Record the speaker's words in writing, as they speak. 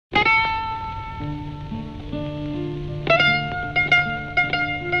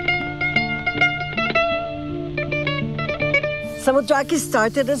Samothraki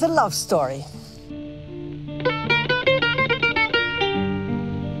started as a love story.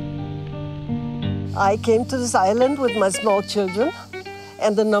 I came to this island with my small children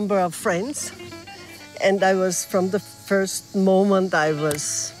and a number of friends. And I was, from the first moment, I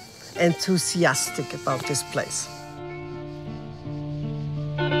was enthusiastic about this place.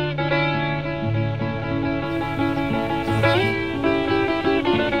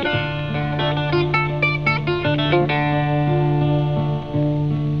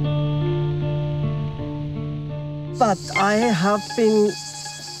 But I have been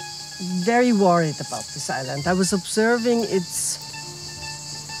very worried about this island. I was observing its,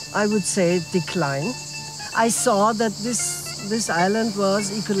 I would say, decline. I saw that this island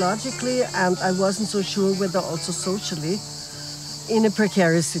was ecologically, and I wasn't so sure whether also socially, in a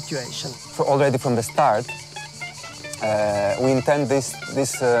precarious situation. Already from the start, we intend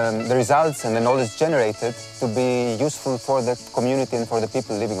the results and the knowledge generated to be useful for the community and for the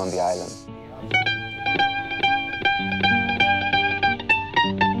people living on the island.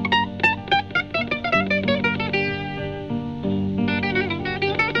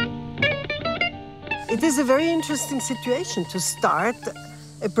 It is a very interesting situation to start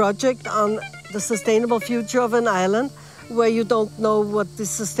a project on the sustainable future of an island where you don't know what the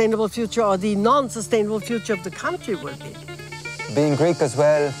sustainable future or the non-sustainable future of the country will be. Being Greek as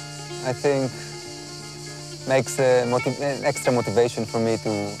well, I think, makes an extra motivation for me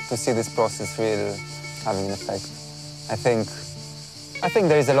to see this process really having an effect. I think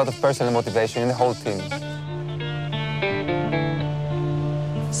there is a lot of personal motivation in the whole team.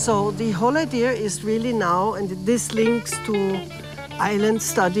 So the whole idea is really now, and this links to island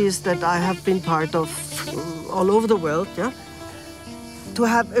studies that I have been part of all over the world, yeah? To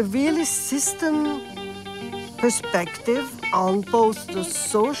have a really system perspective on both the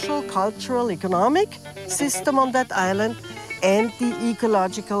social, cultural, economic system on that island and the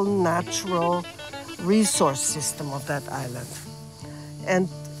ecological, natural resource system of that island. And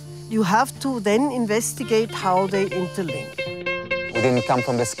you have to then investigate how they interlink. We didn't come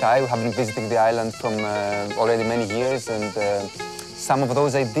from the sky. We have been visiting the island from already many years, and some of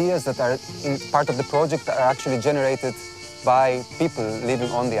those ideas that are part of the project are actually generated by people living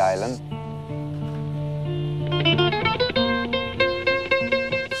on the island.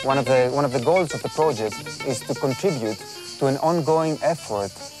 One of the goals of the project is to contribute to an ongoing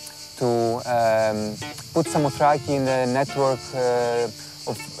effort to put Samothraki in the network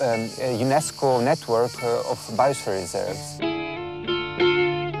of a UNESCO network of biosphere reserves.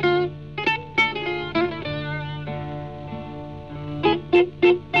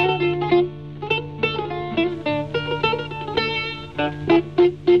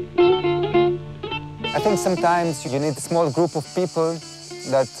 I think sometimes you need a small group of people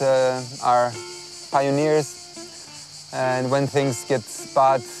that are pioneers, and when things get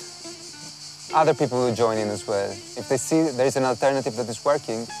bad, other people will join in as well. If they see there is an alternative that is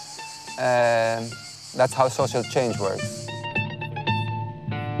working, that's how social change works.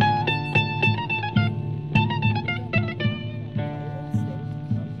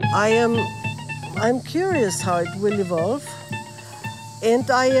 I'm curious how it will evolve, and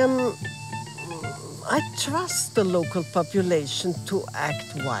I trust the local population to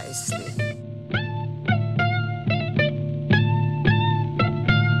act wisely.